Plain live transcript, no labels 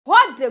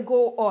they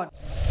go on?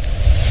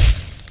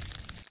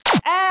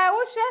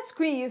 What's your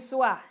screen you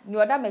saw? Ni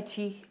oda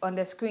mechi on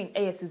the screen.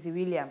 Suzzy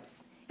Williams.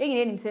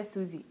 Name say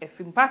Suzzy.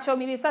 From Pacho,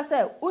 maybe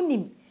say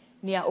unim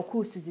near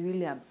oku Suzzy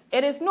Williams.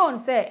 It is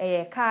known say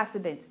a car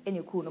accident in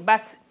your kuno,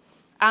 but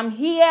I'm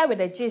here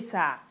with a gist.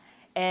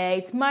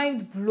 It's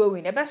mind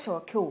blowing. A best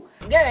shock.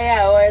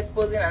 Yeah, I was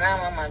exposing an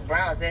arm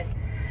Mcbrown say,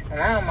 an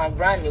arm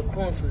Mcbrown you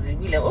kun Suzzy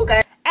Williams.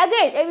 Okay.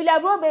 Again, Emilia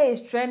Brobe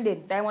is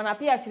trending. That one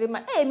appear actually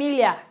my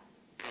Emilia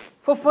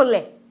for full.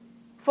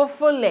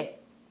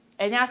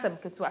 And yes, I'm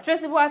Ketua.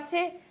 Tracey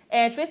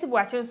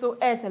Boache so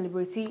a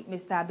celebrity,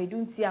 Mr.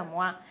 Bedunti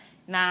Amwa.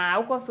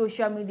 Na uko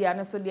social media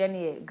na so de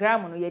ne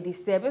gram no ye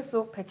disturb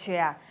so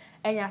pechea.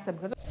 And yes, I'm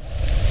Ketua.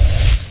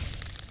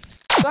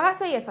 So I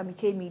say yes, I'm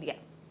K Media.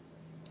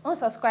 On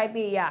subscribe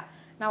ya.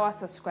 Now I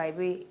subscribe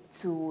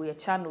to your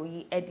channel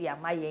ye Eddie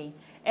Amaye.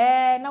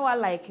 Now I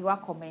like you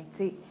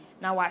comment.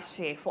 Now I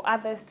share for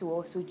others to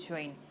also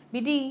join.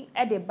 Bidi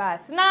Eddie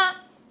Bass. Na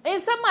in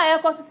some my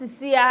echo to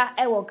see ya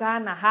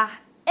Ghana ha.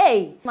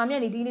 Hey, Mammy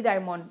and Dini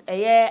Diamond,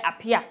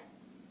 Appiah.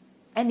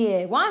 And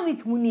 1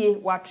 week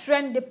munie wa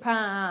trend the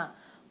pan.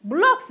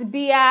 Blocks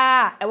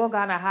beer,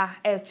 Ghana ha,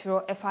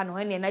 Etro, Efano,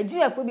 and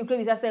Nigeria for be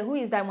close. I say, who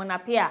is Diamond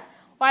Appiah?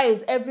 Why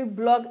is every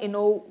blog,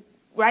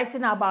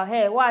 writing about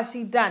her? What has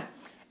she done?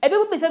 A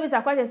people be service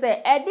a question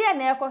say, dear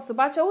Neko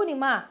Subacho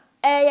Unima,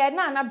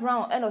 Nana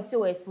Brown, and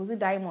also expose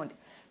Diamond.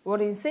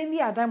 What in same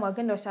year, Diamond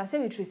again, shall say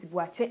with Tracey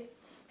Boache.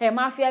 Her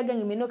mafia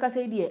gang, Minoka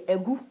say, dear, a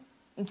goo.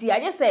 Until I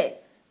just say,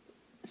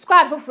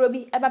 squad for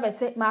Froby, a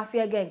babette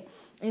mafia gang.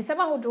 In some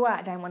who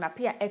draw Diamond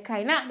Appiah, a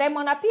kind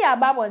Diamond Appiah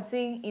babble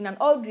thing in an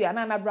Audrey and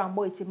Nana Brown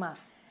boy chima.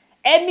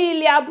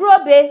 Emilia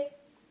Brobe.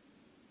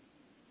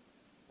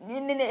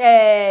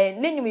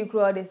 Nini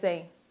crow the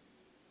same.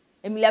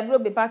 Emilia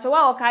Brobe patch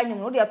or kind you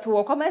know they are to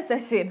a comment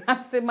session.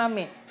 I say,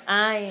 Mammy,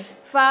 I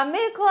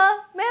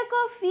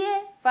Fameko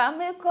fear,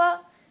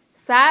 Fameko,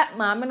 Sa,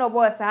 Mamma no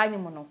boy,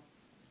 Sanimono.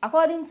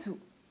 According to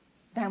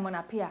Diamond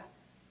Appiah,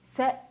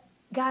 said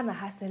Ghana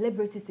has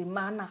celebrities in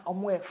manner or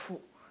more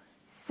fool.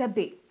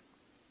 Sebe.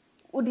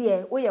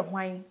 Udie, we are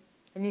wine,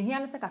 and you hear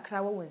us like a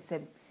crowd when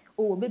said,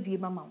 oh, baby,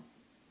 mamma.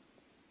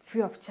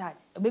 Free of charge.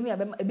 A baby, a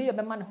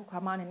man who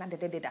come on and not the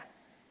deda.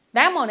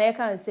 Diamond, I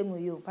can't sing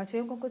with you, but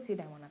you can see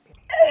Diamond Appiah.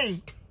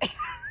 Hey!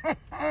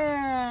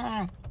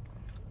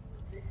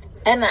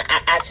 And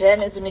I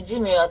train as soon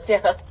Jimmy or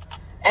tell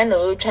and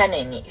old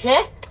training.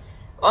 Here?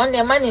 On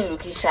the money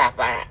looking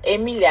sharper.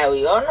 Emilia,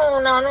 we all know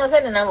no,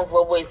 send a number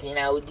for boys in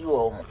our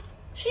duo.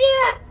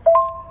 Yeah.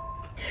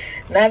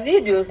 Na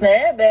videos na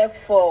ebe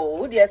for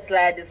we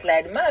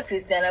slide ma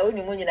Christian na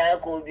oni munyi na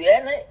ko bi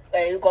na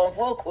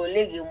comfort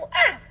colleague mu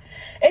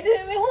eti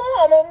mi hu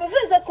omo mi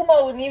fesa kuma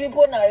oni bi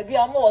po na bi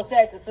am wo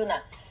set so na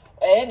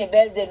ni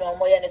birthday no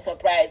omo ye ni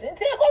surprise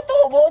nti e ko to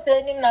obo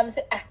se nim na me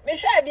say me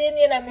hwa ade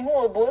ni na me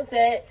hu obo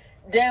se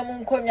dem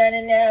nkonwa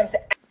ne na me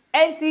say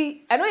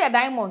enti I know your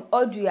Diamond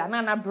Audrey and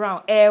Nana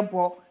Brown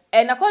airbo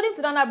and according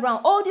to Nana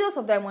Brown audios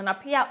of Diamond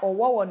Appiah or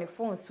war on the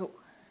phone so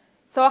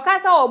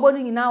akasa obo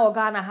ni na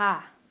Ghana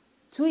ha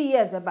 2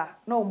 years baba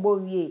no mbo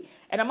wie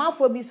and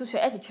amafo bi so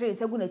hye kire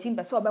nsagu na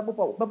chimba so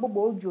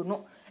bebo ojo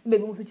no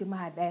bebi mu fiche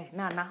ma da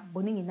na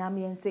boni nyina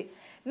me ente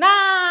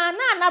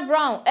na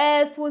Brown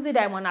expose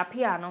Diamond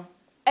Appiah no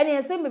ene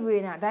ese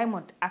bebre na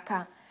Diamond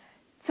aka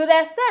to the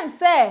extent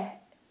say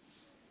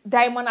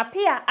Diamond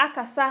Appiah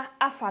akasa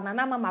afa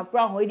na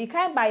Mcbrown ho edi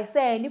kan by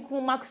say ni ku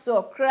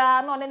maxo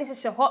kra no ne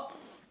hye ho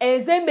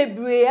eze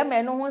bebre e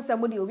me no ho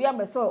nsamo de obi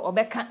ambeso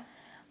obeka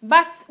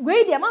but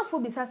we the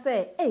amafo bi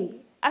say hey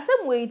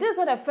Asemwe, this is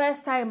not the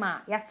first time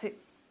yate.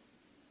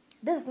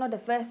 This is not the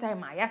first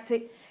time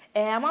yate.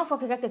 Among for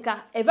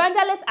keka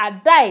evangelists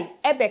are die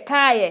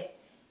ebekaye.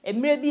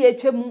 Maybe a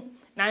chemu.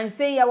 Na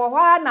say ya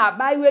wa na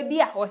buy we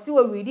bia or see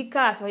we ready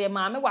cars or your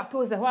mamma what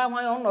toes a one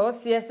on or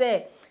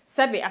say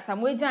Sabe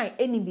asamwe jan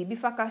any bibi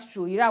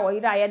fakastro ira wa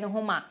ira ye ne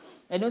homa.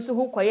 And also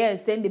who quiet and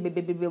send the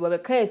baby we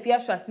care if you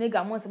have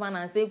snigger months man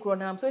and say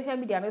corona social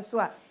media no so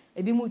a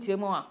ebi mu chire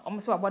mo a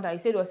almost about I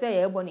said or say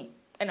ya ebony.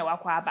 And a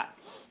wakwa aba.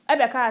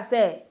 Ebeka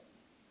say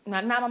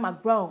na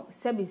Mcbrown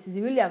Sebi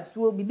Suzzy Williams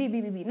wo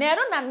bibi. Na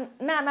no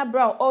na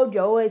Brown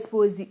audio o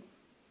expose.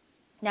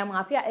 Na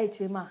ma Appiah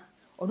echema.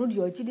 Onu di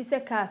ogidi se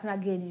cars na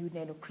gain you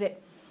na no kre.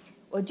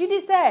 Ogidi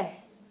se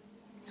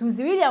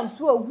Suzzy Williams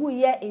wo hu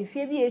ye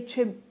enfie bi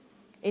etwem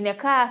in a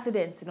car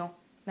accident no.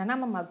 Na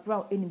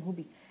Mcbrown enim hu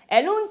bi.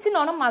 Enu nti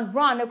no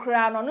Mcbrown ne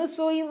kra no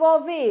so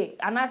involved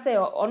and I say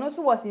ono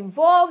so was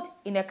involved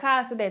in a car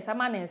accident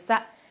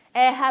amanensa.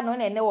 Ha no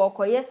ne wo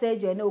koye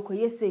surgery na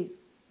okoye say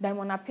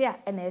Diamond Appiah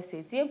na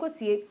say tie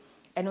nkotie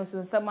eno so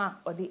nsama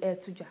odi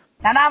tuja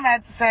na na me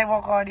say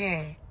wo ko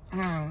dey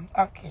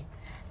okay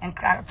and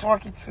crack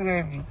talk it to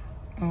heavy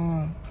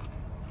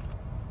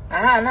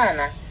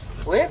na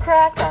we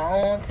crack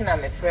on tina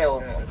me frɛ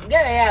no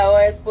get ya o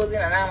exposing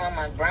na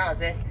Mcbrown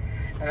say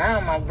na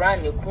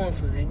Mcbrown you kun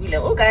Suzzy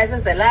Williams o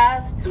guys say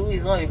last 2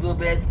 weeks when we go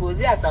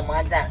expose as a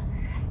majan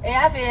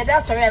afi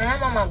that story na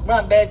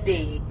Mcbrown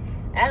birthday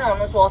and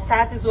on so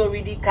started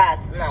already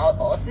cards now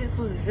or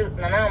Suzzy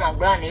Nana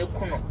Mcbrown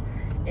ekuno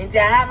Nti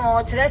aha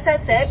no chere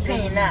se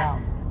pin na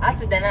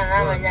accident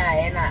na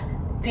manya na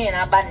pin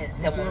aba ne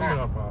nsem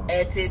na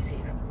etiti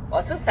no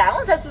osisa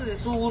won se Suzzy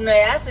su no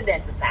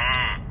accident sa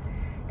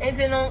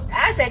nti no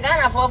ase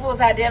Ghana for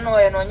sa de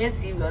no no nye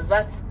serious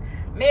but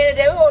me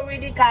they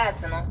already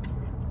cards no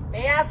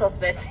me ya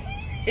suspect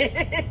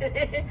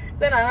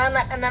say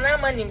na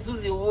manim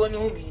Suzzy wo ni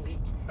hu bibi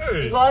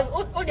because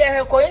o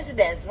dey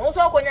coincidence no so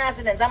konya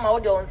accident ama o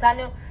dey on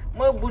sane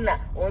mo buna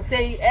on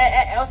say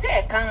o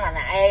say kan na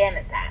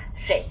ne sa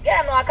hwe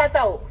ya no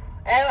akasa o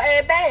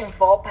buying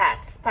 4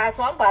 parts. Part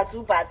 1, part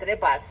 2, part 3,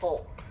 part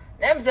 4.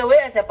 Them say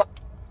where is a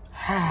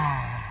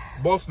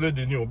boss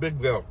lady new big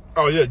girl.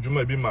 Oh yeah, you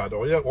might be mad.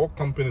 Oh yeah, all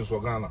companies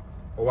for Ghana.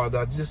 Or what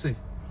that you see?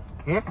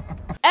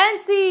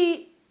 And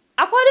see,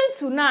 according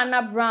to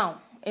Mcbrown,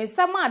 in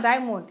summer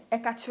diamond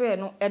ekatre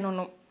no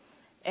eno.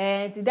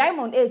 And the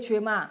diamond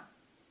trema.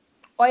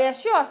 Or you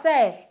sure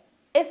say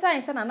esa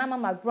insa na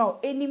Mcbrown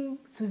enim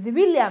Suzzy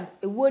Williams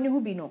ewoni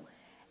hubi no.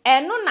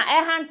 Eno na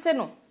ehante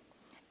no.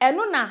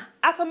 Eno na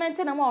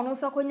atomente na ma ono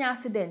so akonya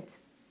accident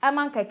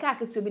amanka ka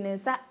aketo bi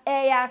nensa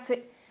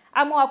eyate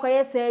ama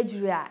akoye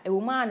surgery a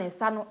ewo ma na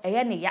nsa no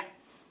eye ne ya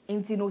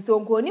nti no so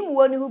nko ni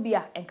muwo ni hu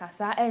bia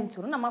enkasa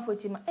ento na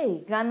mafochi ma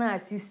Ghana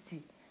 60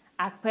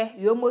 akpe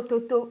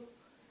yomototo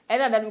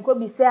ena da nko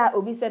bi se a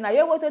obi se na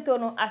yomototo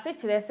no ase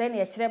kire se na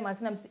ye kire ma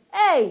se na msi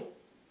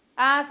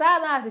asa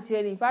na ase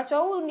kire ni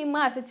pacho wu ni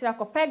ma ase kire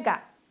akopega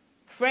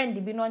friend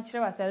bi no nkire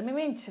wa se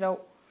me nkire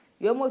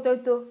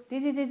yomototo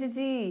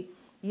titi.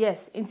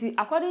 Yes,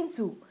 according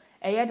to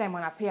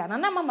Diamond Appiah,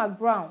 na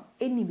Mcbrown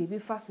any baby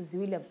fa Suzzy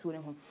Williams wo ne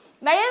ho.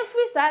 Na yen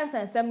free science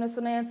and sem no so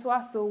na yen to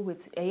aso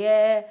with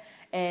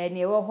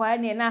ne wo ho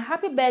ne na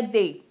happy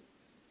birthday.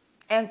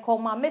 And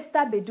koma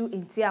Mr. Bedu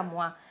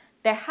Ntiamwa,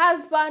 the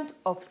husband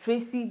of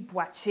Tracey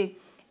Boache.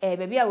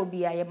 Baby I will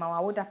be a ma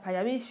wa woda pa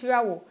ya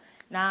shira wo.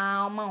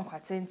 Na ma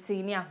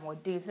nkwatenti ni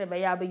ahode se be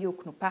ya be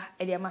yokunupa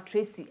e de ma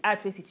Tracey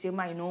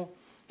chema you know.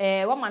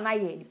 Wa mana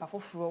ye di pa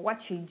foforo wa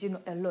change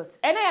no a lot.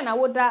 Ena na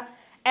woda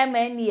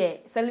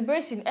MNE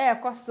celebration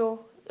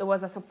koso. It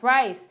was a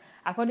surprise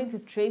according to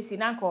Tracey.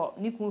 Nanko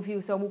ni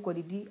confuse so muko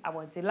didi I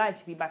want to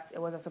lunch but it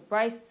was a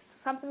surprise,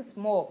 something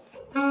small.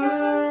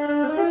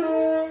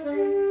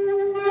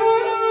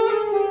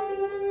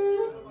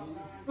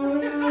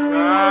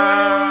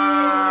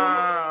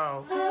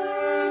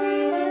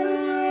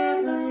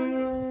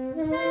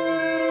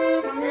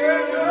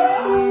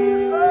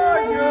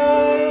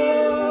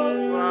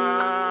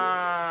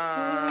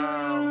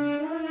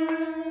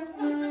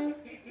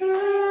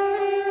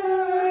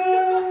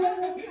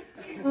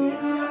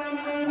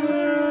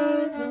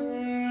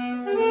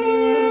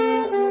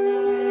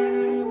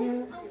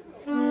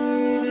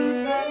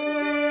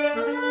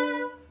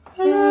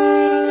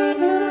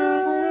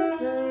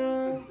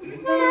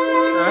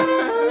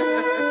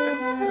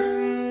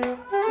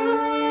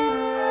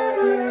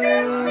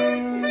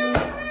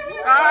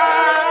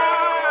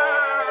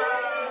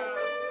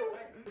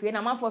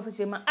 Na man for so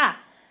chema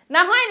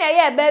na hwan na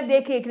ye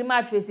birthday cake ni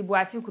ma Tracey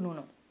Boache kunu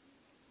no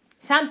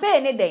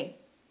champagne ne den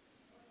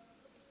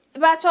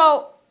ba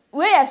cho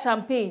we ya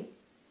champagne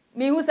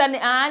me hu sa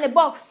ne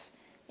box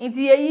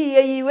nti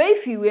yeyi we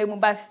fi we mu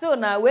but still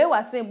na we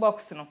was in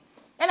box no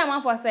e na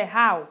man for say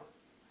how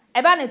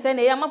e ba ne say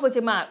na ye man for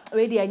chema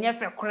we dey anya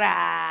fe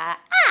kra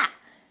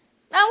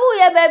na hu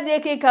ye birthday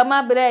cake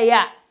kama bre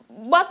ya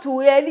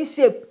bottle ye ni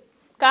shape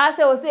ka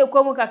say o say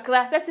komu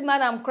kakra say si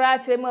madam kra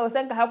kire me o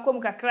say ka ha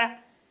komu kakra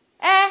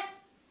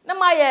na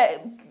my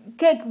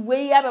cake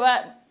way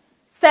baba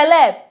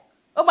celeb.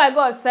 Oh my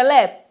god,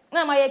 celeb.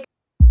 Na my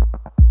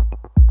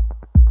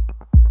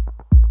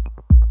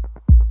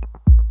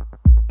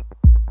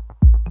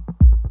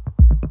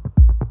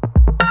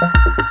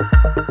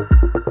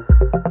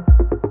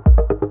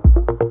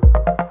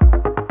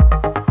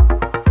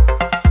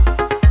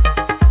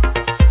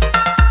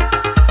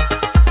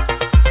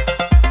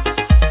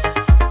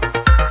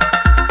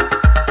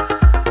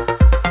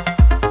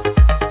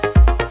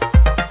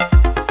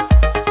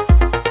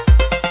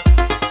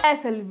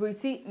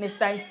celebrity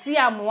Mr.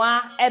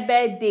 Ntiamwa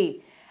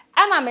birthday.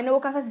 Ama me no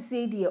kasa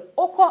sisi die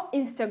oko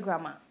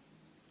Instagram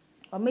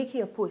or make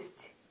a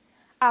post.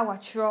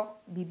 Awatro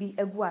bibi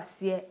egu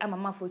ase ama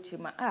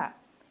mafochima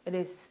it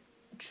is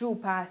true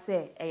pa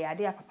say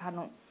ade papa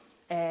no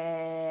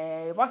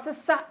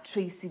wasesa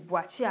Tracey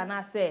Boache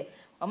ana say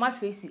mama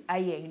Tracey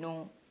aye you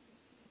know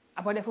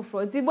about the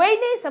for the way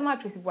ni sama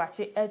Tracey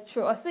Boache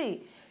true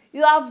see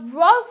you have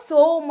brought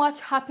so much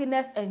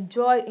happiness and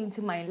joy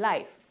into my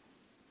life.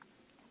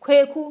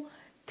 Kweku,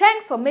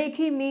 thanks for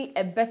making me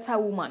a better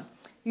woman.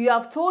 You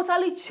have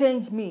totally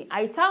changed me.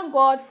 I thank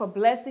God for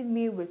blessing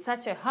me with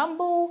such a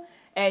humble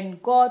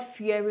and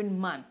God-fearing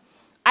man.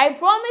 I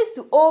promise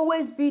to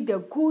always be the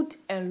good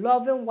and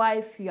loving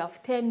wife you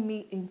have turned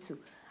me into.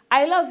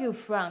 I love you,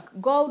 Frank.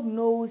 God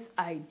knows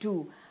I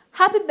do.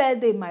 Happy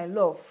birthday, my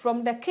love.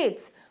 From the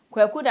kids,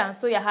 Kweku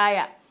Danso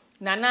Yahaya,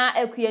 Nana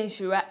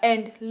Ekuyenshira,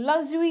 and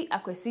Luxury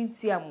Akwesi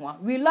Ntiamwa.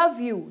 We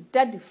love you,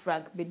 Daddy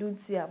Frank Bedu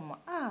Ntiamwa.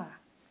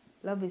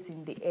 Love is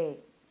in the air.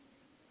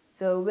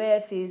 So wear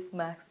face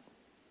masks.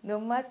 no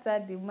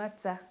matter the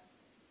matter.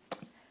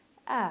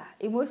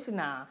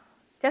 Emotional.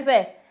 Just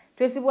say,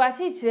 Tracey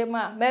Boachi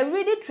Chema, may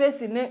really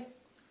Tracey ne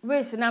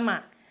wish na ma.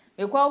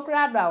 Me kwa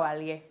crowd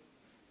wale.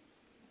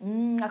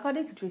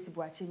 According to Tracey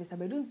Boachi, Mr.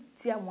 Bedun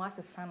tia mo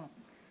asesano.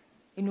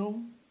 You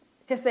know,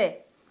 just say,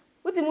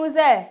 what you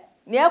say?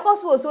 Ne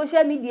akoso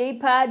social media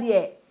ipa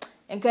de.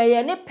 Enka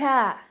ye ne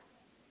pa.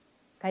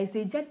 Kai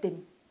say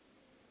jetem.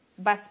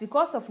 But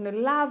because of the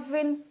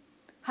loving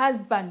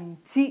husband,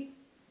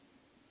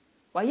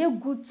 why you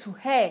good to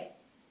her?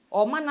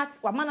 Or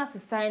manat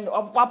is signed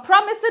or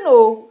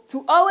promising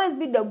to always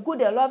be the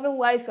good and loving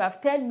wife you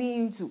have turned me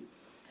into.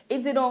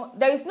 It's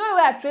there is no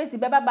way I trace the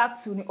baby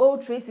back to the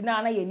old Tracey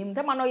now. I name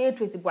them. I know you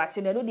Tracey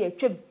watching. I know the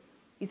trip.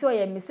 You saw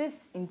your Mrs.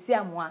 in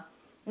Tiamwa.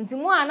 Into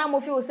more and I'm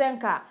of you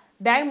senka.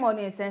 Diamond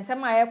and sense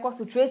my echoes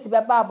to Tracey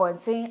baby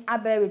and saying I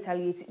bear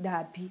retaliate the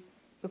happy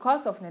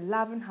because of the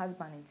loving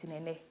husband in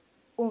Tinene.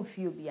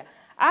 Phobia.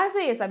 I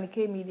say yes, I'm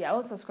a media.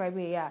 I subscribe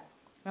here.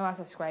 Now I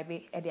subscribe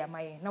it.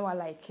 Now I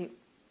like it.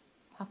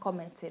 I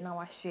comment it. Now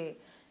I share.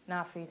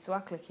 Now I so I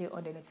click here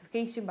on the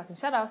notification button.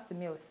 Shout out to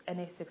Mills and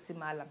a 60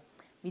 malam.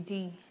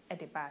 Bday at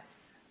the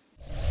bus.